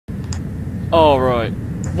Alright,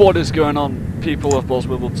 what is going on, people of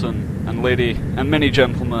Boswibbleton and lady and many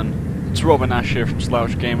gentlemen? It's Rob and Ash here from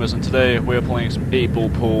Slouch Gamers, and today we're playing some 8-ball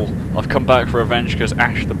pool. I've come back for revenge because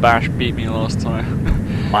Ash the Bash beat me last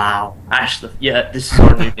time. Wow, Ash the... Yeah, this is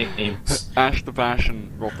our new nicknames. Ash the Bash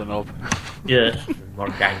and Rob the Knob. Yeah, more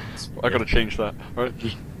gangs. I gotta change that, right?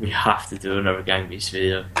 We have to do another gang beast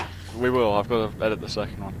video. We will, I've got to edit the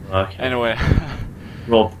second one. Okay. Anyway.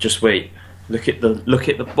 Rob, just wait. Look at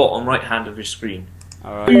the bottom right hand of your screen.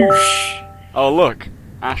 Alright. Oh look,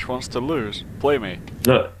 Ash wants to lose. Play me.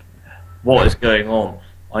 Look, what is going on?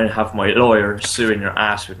 I have my lawyer suing your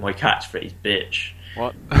ass with my catchphrase, bitch.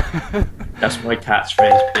 What? That's my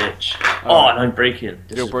catchphrase, bitch. Oh, and I'm breaking.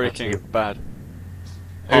 You're breaking. Bad.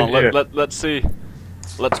 Oh, let's see.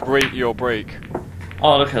 Let's rate your break.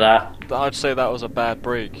 Oh, look at that. I'd say that was a bad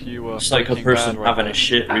break. You were. It's like a person right having there. a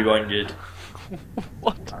shit rewinded.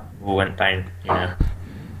 What? All went down, you know.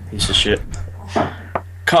 Piece of shit.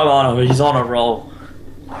 Come on, he's on a roll.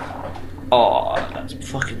 Oh, that's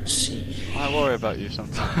fucking C. I worry about you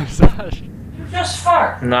sometimes, Ash. You just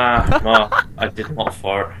fart. Nah, I did not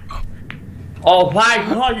fart. Oh my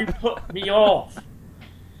god, you put me off.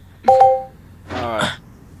 Alright.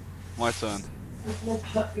 My turn.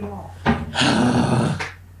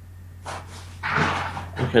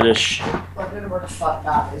 Look at this shit. I don't know where the fuck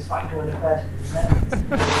that is, but I'm going to bed,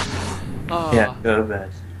 isn't it? Oh, Yeah, go to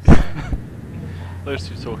bed. those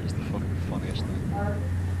two talk is the fucking funniest thing.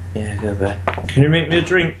 Yeah, go to bed. Can you make me a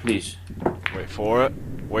drink, please? Wait for it.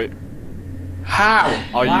 Wait. How?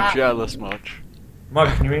 Are you jealous much?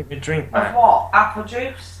 Mike, can you make me a drink, Of man? what? Apple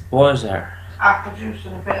juice? What is there? Apple juice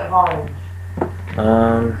and a bit of orange.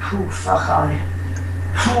 Um, Oh, fuck, I.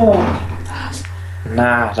 Oh.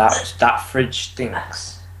 nah, that fridge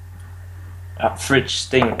stinks. That fridge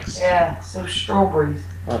stinks. Yeah, so strawberries.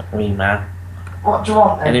 Fuck me, man. What do you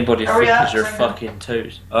want then? Anybody Hurry up, flickers your drink fucking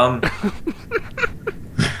toes. It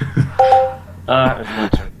was my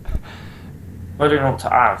turn. What do you want to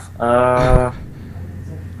have?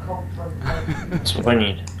 That's what I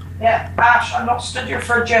need. Yeah, Ash, I'm not stood here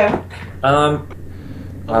for a joke.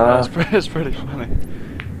 It's pretty funny.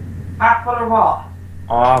 Apple or what?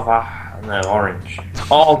 No, orange.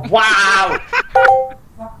 Oh, wow!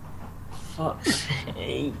 Fuck's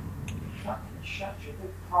sake. Fucking shut your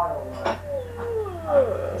big pile.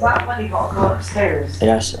 Is that when you got to go upstairs?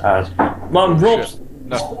 Yes, it has. Mum, Oh, Rob's... shit.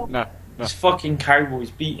 No. This fucking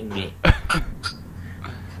cowboy's beating me.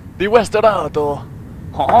 The Westerado.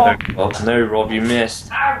 No, Rob, you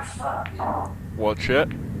missed. Ow, fuck. Watch it.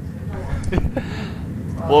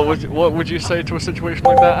 What would you say to a situation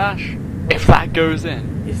like that, Ash? If that goes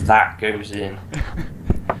in. If that goes in.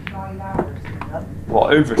 9 hours, isn't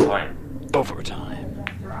What, overtime? Overtime. it?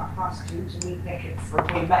 They're at past 2 to meet Nick for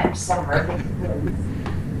we met him somewhere.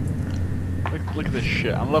 Look at this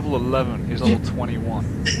shit. I'm level 11. He's level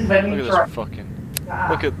 21. Look at this fucking.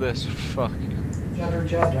 Look at this fucking.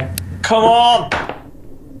 Judder. Come on!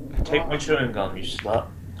 Take my chewing gum, you slut.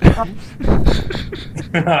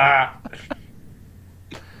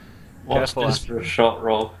 Watch Careful, this Ash. for a shot,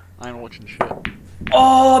 Rob. I ain't watching shit.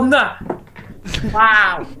 Oh, no!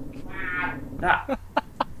 Wow! That...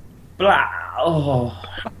 Blah! Oh.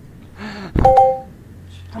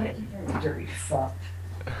 Dirty fuck.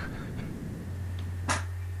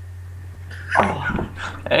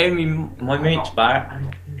 Amy, my mate's back. I'm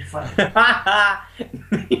not being funny. I'm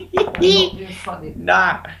not being funny.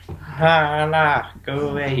 Nah, go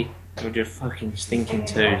away with your fucking stinking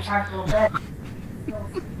toes.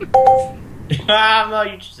 No,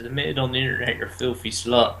 you just admitted on the internet you're a filthy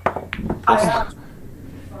slut.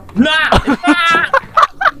 Nah!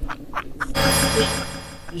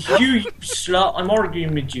 It's you slut, I'm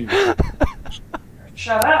arguing with you.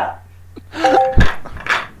 Shut up.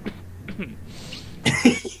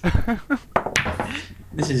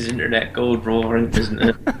 This is internet gold, Robert, isn't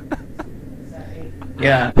it?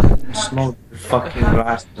 Yeah, smoke your fucking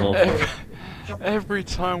glass off. Every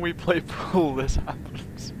time we play pool, this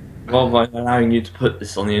happens. Well, I'm allowing you to put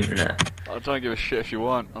this on the internet. I don't give a shit if you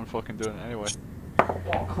want. I'm fucking doing it anyway.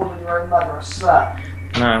 What, calling your own mother a slut?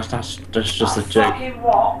 No, that's just a joke. Fucking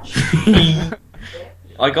watch.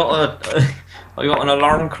 I got an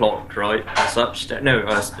alarm clock, right? That's upstairs. No,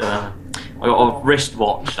 I got a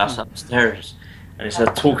wristwatch. That's upstairs, and it's a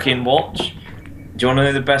talking watch. Do you want to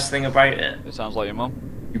know the best thing about it? It sounds like your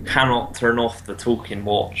mum. You cannot turn off the talking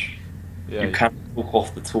watch. Yeah. You can't talk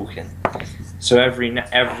off the talking. So every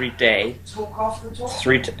day, Talk off the talk.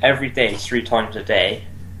 every day, 3 times a day,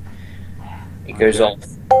 it goes off.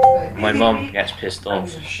 My mum gets pissed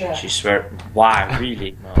off. She swears, "Why,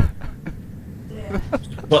 really, mum?" Yeah.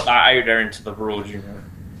 Put that out there into the world, you know.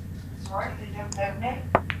 alright, they don't know me.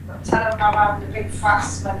 But tell them I'm having a big fat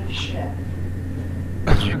smelly shit.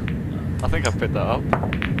 I think I picked that up.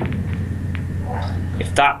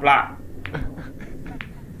 If that black.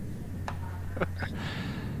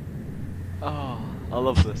 Oh, I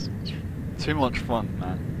love this. It's too much fun,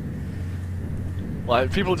 man.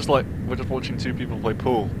 Like, people are just like, we're just watching two people play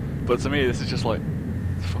pool. But to me, this is just like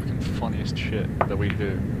the fucking funniest shit that we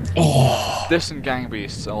do. Oh. This and Gang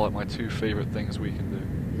Beasts are like my two favourite things we can do.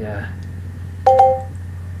 Yeah.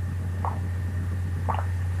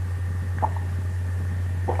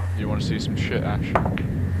 You want to see some shit, Ash?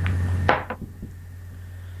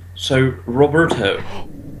 So, Roberto.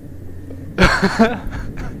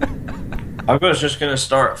 I was just going to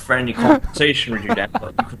start a friendly conversation with you then,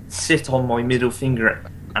 but you could sit on my middle finger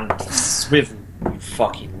and swivel, you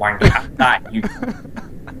fucking wank at that, you.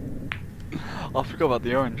 I forgot about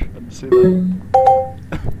the orange. I didn't see that.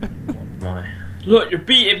 My. Look, you're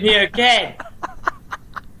beating me again!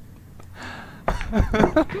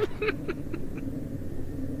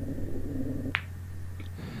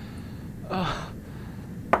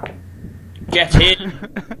 Get in!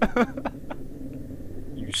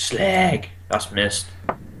 You slag! That's missed.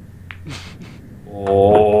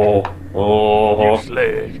 Oh, oh. You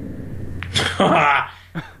slag.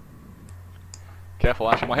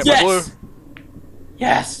 Careful, Ash, I might hit Yes! my blue.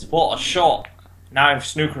 Yes! What a shot! Now I've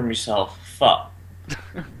snookered myself. Fuck.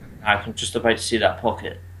 I'm just about to see that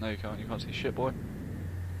pocket. No, you can't. You can't see shit, boy.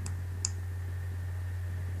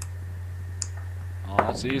 Oh,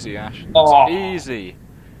 that's easy, Ash. That's Oh. easy.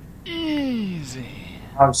 Easy.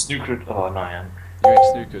 I'm snookered. Oh, no, I am. You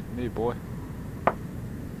ain't snookered. Me, boy.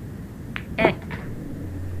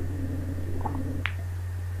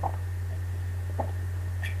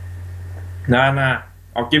 Nah.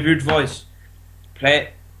 I'll give you advice. Play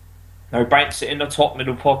it. Now bounce it in the top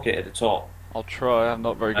middle pocket at the top. I'll try. I'm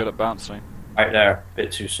not very good at bouncing. Right there.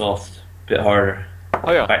 Bit too soft. Bit harder.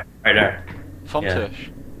 Oh yeah. Right there.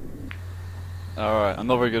 Fun-tish. Alright, I'm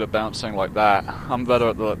not very good at bouncing like that. I'm better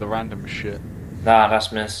at the random shit. Nah,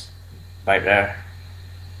 that's missed. Right there.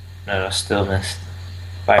 No, that's still missed.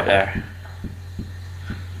 Right there.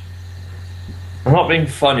 I'm not being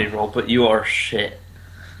funny, Rob, but you are shit.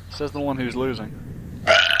 Says the one who's losing.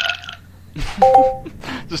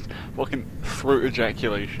 Just fucking throat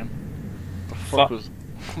ejaculation. The fuck was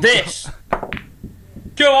This!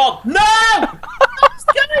 Go on! No! It's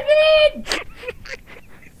going in!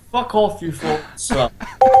 Fuck off, you fucking slut.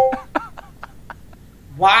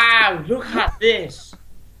 Wow, look at this!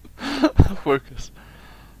 Focus.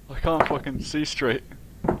 I can't fucking see straight.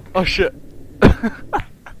 Oh shit. I'm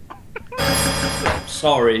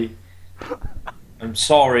sorry. I'm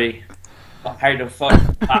sorry. But how the fuck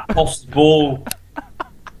is that possible?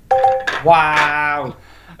 Wow.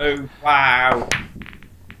 Oh, wow.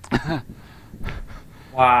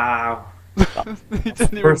 Wow. He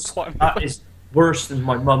didn't even Worse, point me. that is worse than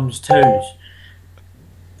my mum's toes.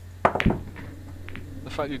 The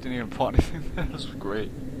fact you didn't even point anything there was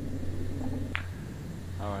great.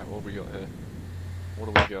 Alright, what have we got here?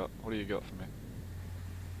 What do we got? What do you got for me?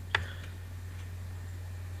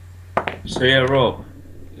 So yeah, Rob,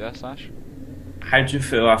 Yes, Ash? how do you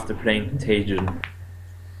feel after playing Contagion?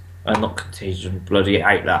 Not Contagion, bloody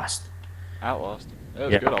Outlast. Outlast. It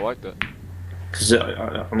was Yeah. good, I liked it. Because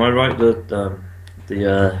am I right? The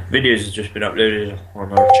videos have just been uploaded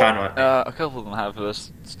on our channel. A couple of them have,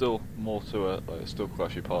 there's still more to it, like, there's still quite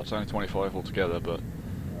a few parts, only 25 altogether, but...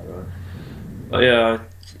 But yeah,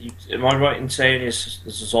 am I right in saying it's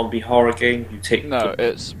a zombie horror game? You take No,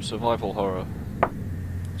 it's survival horror.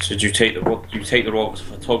 So do you take the role as a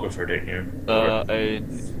photographer, don't you? A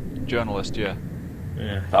journalist, yeah.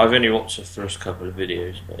 Yeah, I've only watched the first couple of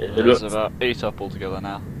videos, but it There's looks. about 8 up altogether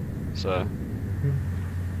now, so...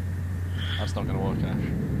 That's not gonna work, Ash.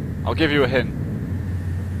 I'll give you a hint.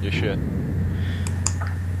 You're shit.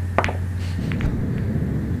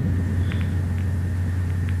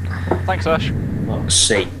 Thanks, Ash. Fuck's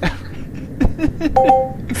sake.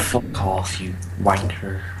 Fuck off, you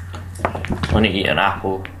wanker. I need to eat an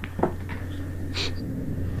apple.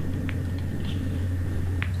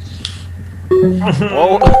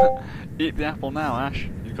 Well, eat the apple now, Ash.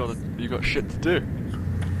 You got shit to do.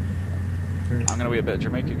 I'm gonna eat a bit of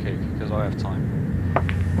Jamaican cake because I have time.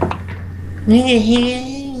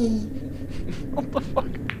 What the fuck?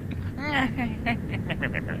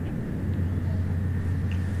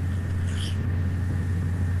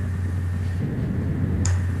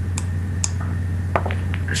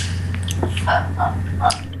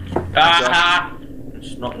 Ah!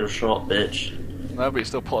 It's not your shot, bitch. No, but you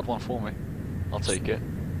still potted one for me. I'll take it.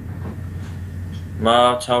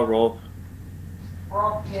 Ma, tell Rob.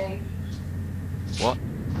 Rocky. What?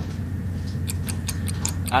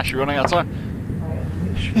 Ash, you're running out of time.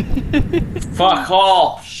 Fuck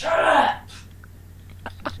off! Shut up!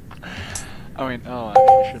 I mean, oh,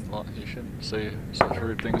 Ash, you shouldn't say such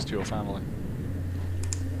rude things to your family.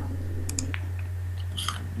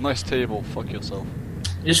 Nice table, fuck yourself.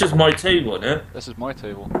 This is my table, isn't it? This is my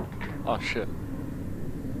table. Oh shit.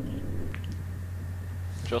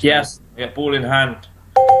 Just Yes, I get ball in hand.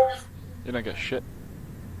 You don't get shit.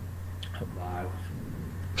 Wow.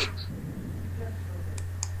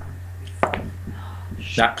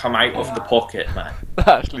 That come out of the pocket, man. That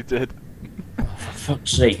actually did. For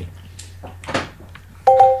fuck's sake.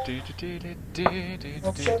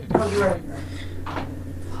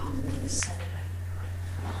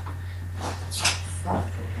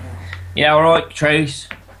 Yeah, alright, Trace.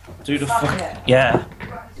 Do the fuck. Yeah.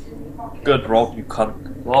 Good, Rob, you cunt.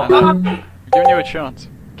 What? Giving you a chance.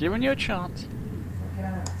 Giving you a chance.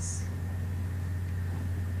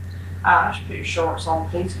 I should put your shorts on,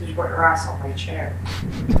 please, because you've got your ass on my chair.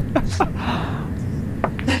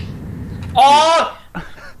 Oh!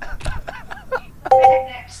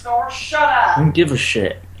 Next door, shut up! Don't give a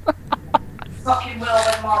shit. Fucking will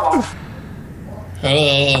and model.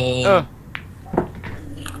 Hey. Oh.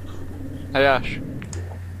 Hey Ash.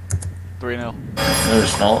 3-0. No,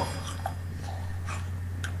 it's not.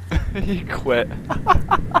 He quit.